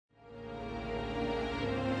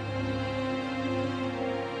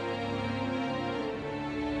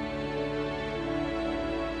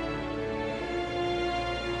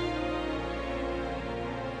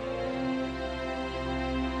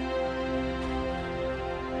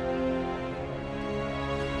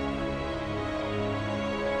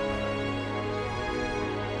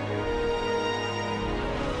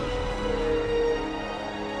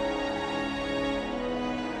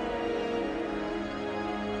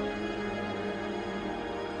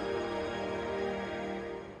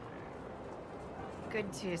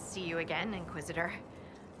Good to see you again, Inquisitor.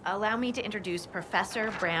 Allow me to introduce Professor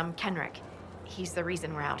Bram Kenrick. He's the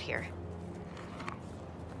reason we're out here.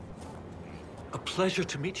 A pleasure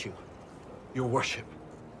to meet you, Your Worship.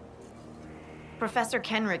 Professor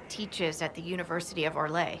Kenrick teaches at the University of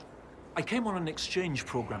Orlais. I came on an exchange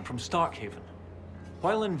program from Starkhaven.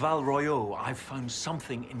 While in Val Royeaux, I've found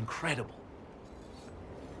something incredible.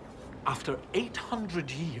 After 800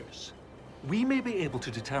 years, we may be able to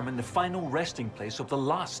determine the final resting place of the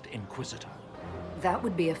last Inquisitor. That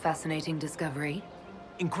would be a fascinating discovery.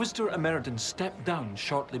 Inquisitor Emeridon stepped down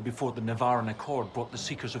shortly before the Nevarran Accord brought the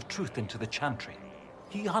Seekers of Truth into the Chantry.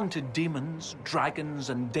 He hunted demons, dragons,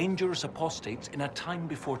 and dangerous apostates in a time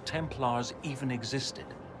before Templars even existed.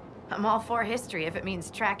 I'm all for history if it means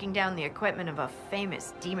tracking down the equipment of a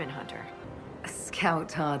famous demon hunter.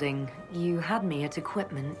 Scout Harding, you had me at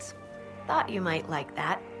equipment. Thought you might like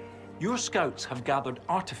that. Your scouts have gathered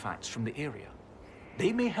artifacts from the area.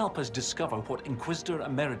 They may help us discover what Inquisitor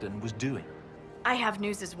Emeridon was doing. I have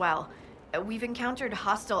news as well. We've encountered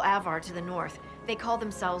hostile Avar to the north. They call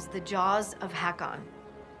themselves the Jaws of Hakkon.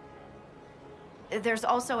 There's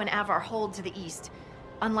also an Avar hold to the east.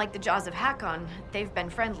 Unlike the Jaws of Hakkon, they've been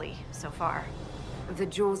friendly so far. The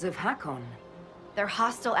Jaws of Hakkon? They're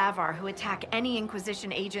hostile Avar who attack any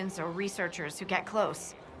Inquisition agents or researchers who get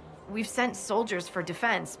close. We've sent soldiers for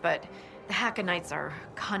defense, but the Hakkonites are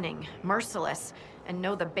cunning, merciless, and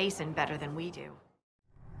know the basin better than we do.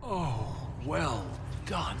 Oh, well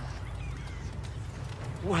done.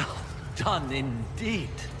 Well done indeed.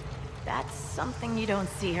 That's something you don't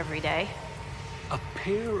see every day. A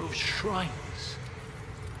pair of shrines.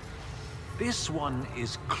 This one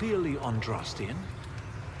is clearly Andrastian,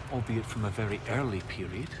 albeit from a very early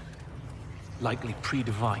period, likely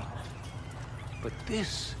pre-divine. But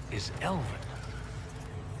this is Elven,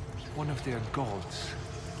 one of their gods.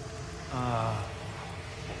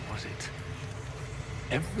 What was it?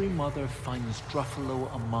 Every mother finds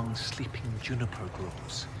Druffalo among sleeping juniper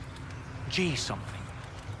groves. G something,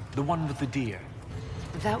 the one with the deer.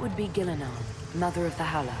 That would be Gillenan, mother of the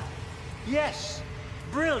Howler. Yes!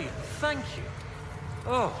 Brilliant, thank you.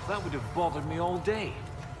 Oh, that would have bothered me all day.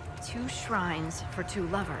 2 shrines for 2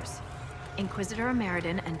 lovers. Inquisitor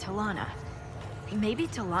Emeridon and Talana. Maybe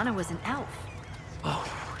Talana was an elf. Oh,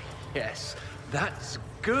 yes, that's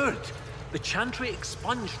good. The Chantry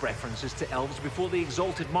expunged references to elves before the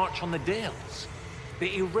Exalted March on the Dales.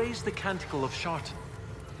 They erased the Canticle of Shartan.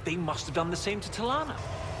 They must have done the same to Talana.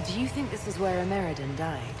 Do you think this is where Emeridon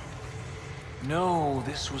died? No,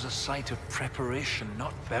 this was a site of preparation,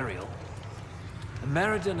 not burial.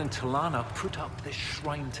 Emeridon and Talana put up this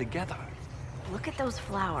shrine together. Look at those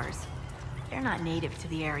flowers. They're not native to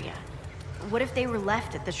the area. What if they were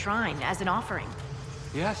left at the shrine as an offering?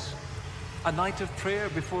 Yes, a night of prayer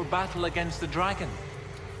before battle against the dragon.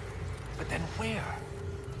 But then where?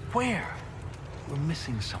 Where? We're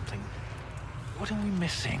missing something. What are we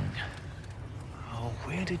missing? Oh,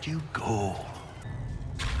 where did you go?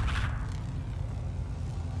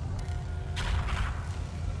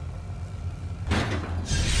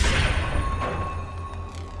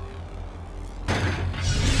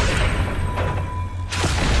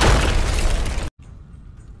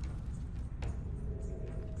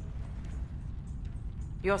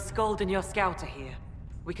 Your Skald and your Scout are here.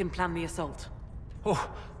 We can plan the assault. Oh,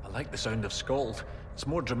 I like the sound of Scald. It's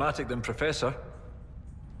more dramatic than Professor.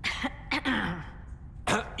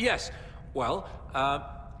 Yes, well,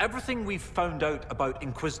 everything we've found out about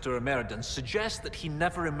Inquisitor Emeridon suggests that he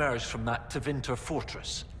never emerged from that Tevinter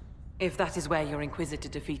fortress. If that is where your Inquisitor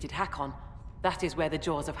defeated Hakkon, that is where the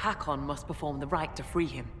Jaws of Hakkon must perform the rite to free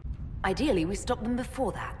him. Ideally, we stop them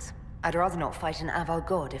before that. I'd rather not fight an Avar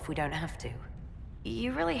god if we don't have to.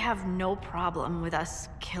 You really have no problem with us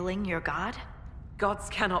killing your god?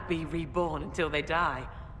 Gods cannot be reborn until they die.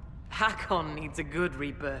 Hakkon needs a good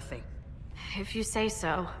rebirthing. If you say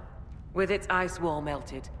so. With its ice wall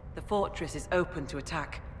melted, the fortress is open to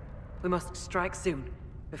attack. We must strike soon,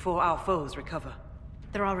 before our foes recover.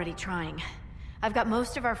 They're already trying. I've got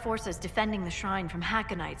most of our forces defending the shrine from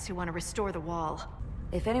Hakkonites who want to restore the wall.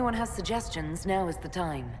 If anyone has suggestions, now is the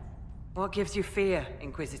time. What gives you fear,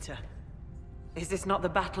 Inquisitor? Is this not the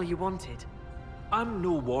battle you wanted? I'm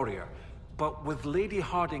no warrior, but with Lady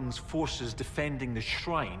Harding's forces defending the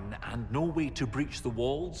shrine and no way to breach the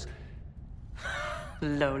walls...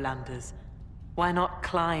 Lowlanders. Why not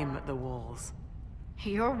climb the walls?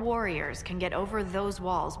 Your warriors can get over those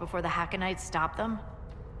walls before the Hakkonites stop them?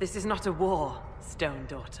 This is not a war, Stone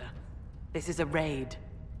Daughter. This is a raid.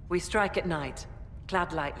 We strike at night,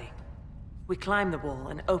 clad lightly. We climb the wall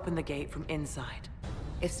and open the gate from inside.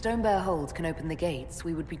 If Stonebear Hold can open the gates,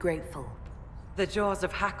 we would be grateful. The jaws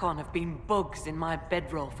of Hakkon have been bugs in my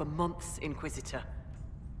bedroll for months, Inquisitor.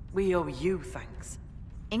 We owe you thanks.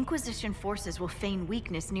 Inquisition forces will feign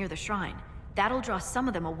weakness near the shrine. That'll draw some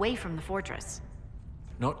of them away from the fortress.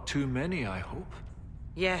 Not too many, I hope.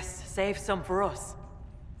 Yes, save some for us.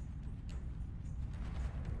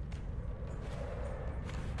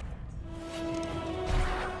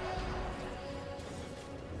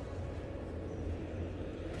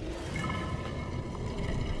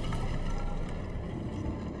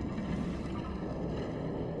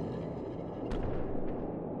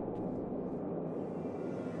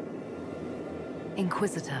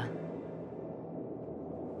 Inquisitor.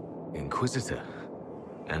 Inquisitor.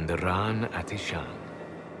 And Ran Atishan.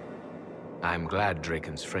 I'm glad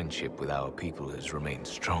Draken's friendship with our people has remained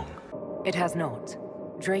strong. It has not.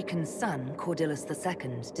 Draken's son, Cordillus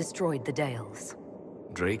II, destroyed the Dales.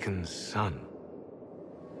 Draken's son?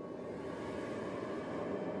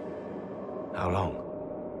 How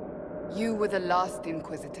long? You were the last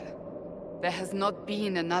Inquisitor. There has not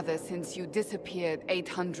been another since you disappeared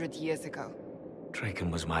 800 years ago.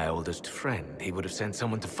 Draken was my oldest friend. He would have sent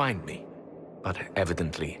someone to find me. But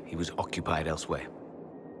evidently, he was occupied elsewhere.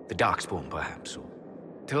 The Darkspawn, perhaps, or...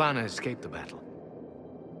 Tilana escaped the battle.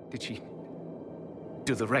 Did she...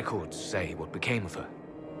 Do the records say what became of her?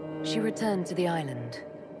 She returned to the island.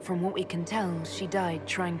 From what we can tell, she died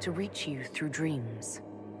trying to reach you through dreams.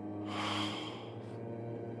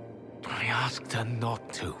 I asked her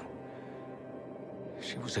not to.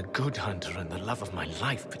 She was a good hunter and the love of my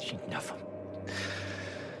life, but she never...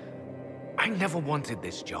 I never wanted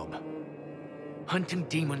this job. Hunting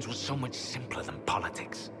demons was so much simpler than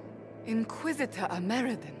politics. Inquisitor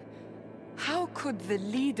Ameridan, how could the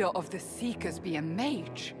leader of the Seekers be a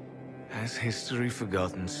mage? Has history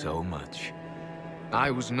forgotten so much? I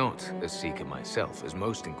was not a Seeker myself, as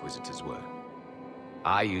most Inquisitors were.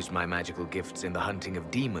 I used my magical gifts in the hunting of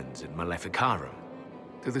demons and Maleficarum.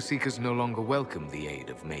 Do the Seekers no longer welcome the aid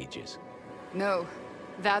of mages? No,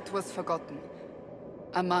 that was forgotten.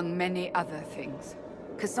 Among many other things.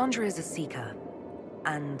 Cassandra is a Seeker.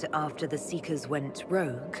 And after the Seekers went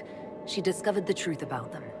rogue, she discovered the truth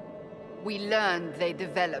about them. We learned they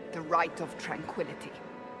developed the Rite of Tranquility.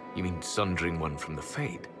 You mean sundering one from the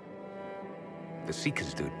Fade? The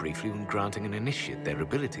Seekers do it briefly when granting an initiate their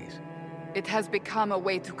abilities. It has become a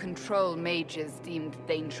way to control mages deemed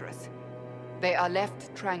dangerous. They are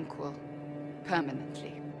left tranquil,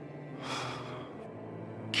 permanently.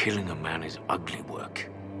 Killing a man is ugly work.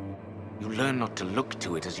 You learn not to look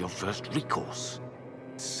to it as your first recourse.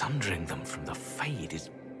 Sundering them from the Fade is...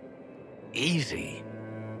 easy.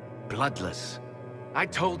 Bloodless. I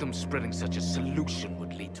told them spreading such a solution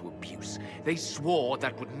would lead to abuse. They swore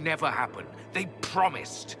that would never happen. They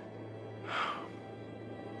promised.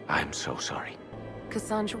 I'm so sorry.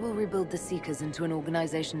 Cassandra will rebuild the Seekers into an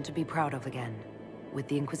organization to be proud of again, with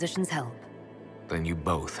the Inquisition's help. Then you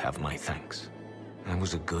both have my thanks. I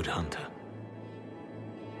was a good hunter.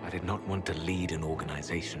 I did not want to lead an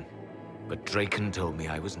organization, but Draken told me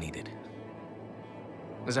I was needed.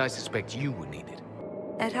 As I suspect you were needed.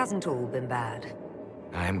 It hasn't all been bad.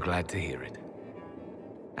 I am glad to hear it.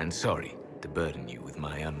 And sorry to burden you with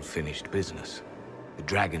my unfinished business. The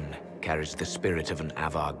dragon carries the spirit of an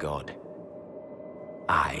Avar god.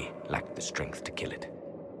 I lacked the strength to kill it.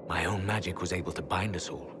 My own magic was able to bind us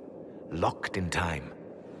all, locked in time.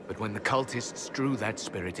 But when the cultists drew that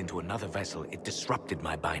spirit into another vessel, it disrupted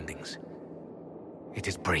my bindings. It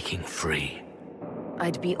is breaking free.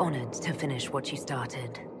 I'd be honored to finish what you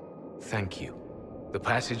started. Thank you. The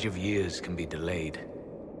passage of years can be delayed,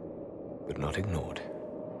 but not ignored.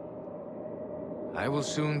 I will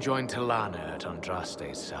soon join Tilana at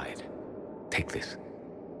Andraste's side. Take this.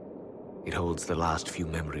 It holds the last few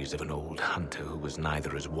memories of an old hunter who was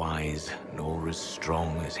neither as wise nor as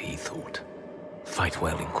strong as he thought. Fight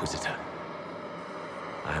well, Inquisitor.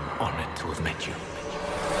 I am honored to have met you.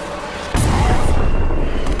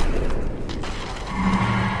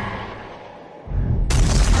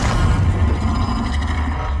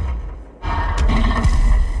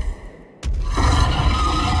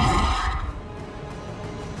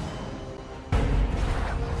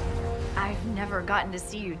 I've never gotten to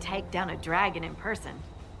see you take down a dragon in person.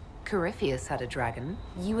 Corypheus had a dragon.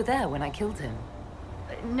 You were there when I killed him.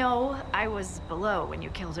 No, I was below when you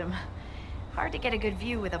killed him. Hard to get a good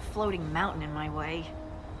view with a floating mountain in my way.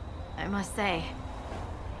 I must say,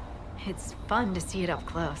 it's fun to see it up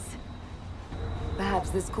close. Perhaps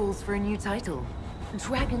this calls for a new title.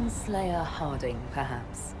 Dragon Slayer Harding,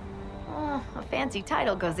 perhaps. Oh, a fancy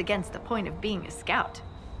title goes against the point of being a scout.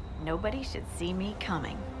 Nobody should see me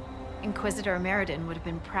coming. Inquisitor Ameridan would have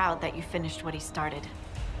been proud that you finished what he started.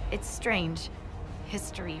 It's strange.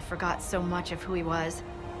 history forgot so much of who he was.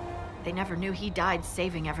 They never knew he died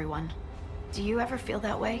saving everyone. Do you ever feel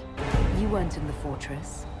that way? You weren't in the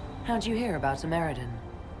fortress. How'd you hear about Ameridan?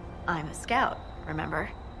 I'm a scout, remember?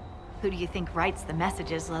 Who do you think writes the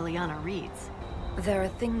messages Liliana reads? There are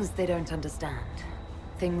things they don't understand.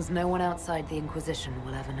 Things no one outside the Inquisition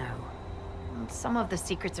will ever know. Some of the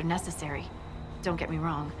secrets are necessary. Don't get me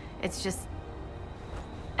wrong. It's just...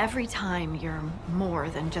 every time you're more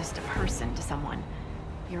than just a person to someone,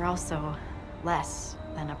 you're also less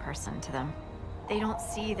than a person to them. They don't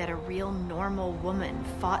see that a real normal woman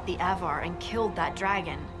fought the Avar and killed that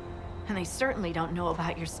dragon. And they certainly don't know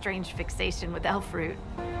about your strange fixation with Elfroot.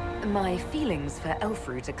 My feelings for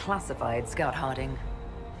Elfroot are classified, Scout Harding.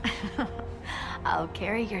 I'll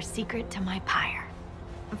carry your secret to my pyre.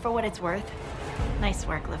 And for what it's worth, nice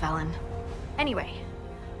work, Llewellyn. Anyway,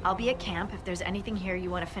 I'll be at camp if there's anything here you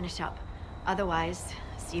want to finish up. Otherwise,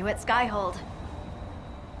 see you at Skyhold.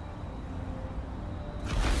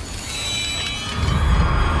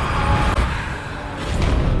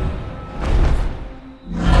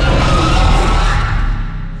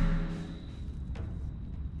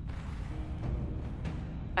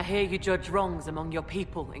 I hear you judge wrongs among your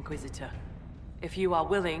people, Inquisitor. If you are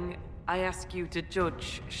willing, I ask you to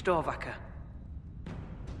judge Storvacker.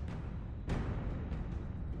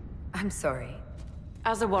 I'm sorry.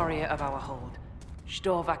 As a warrior of our hold,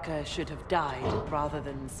 Storvacker should have died rather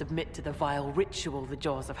than submit to the vile ritual the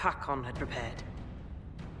jaws of Hakkon had prepared.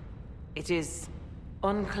 It is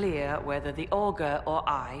unclear whether the Augur or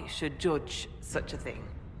I should judge such a thing.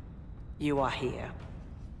 You are here.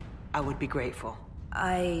 I would be grateful.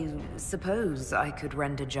 I suppose I could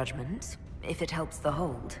render judgment, if it helps the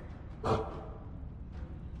hold.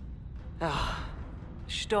 Ah,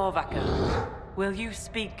 Storvacker, will you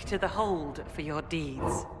speak to the hold for your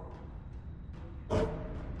deeds?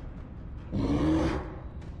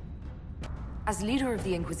 As leader of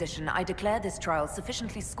the Inquisition, I declare this trial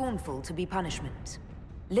sufficiently scornful to be punishment.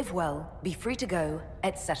 Live well, be free to go,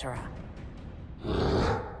 etc.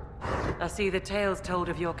 I see the tales told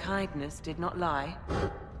of your kindness did not lie.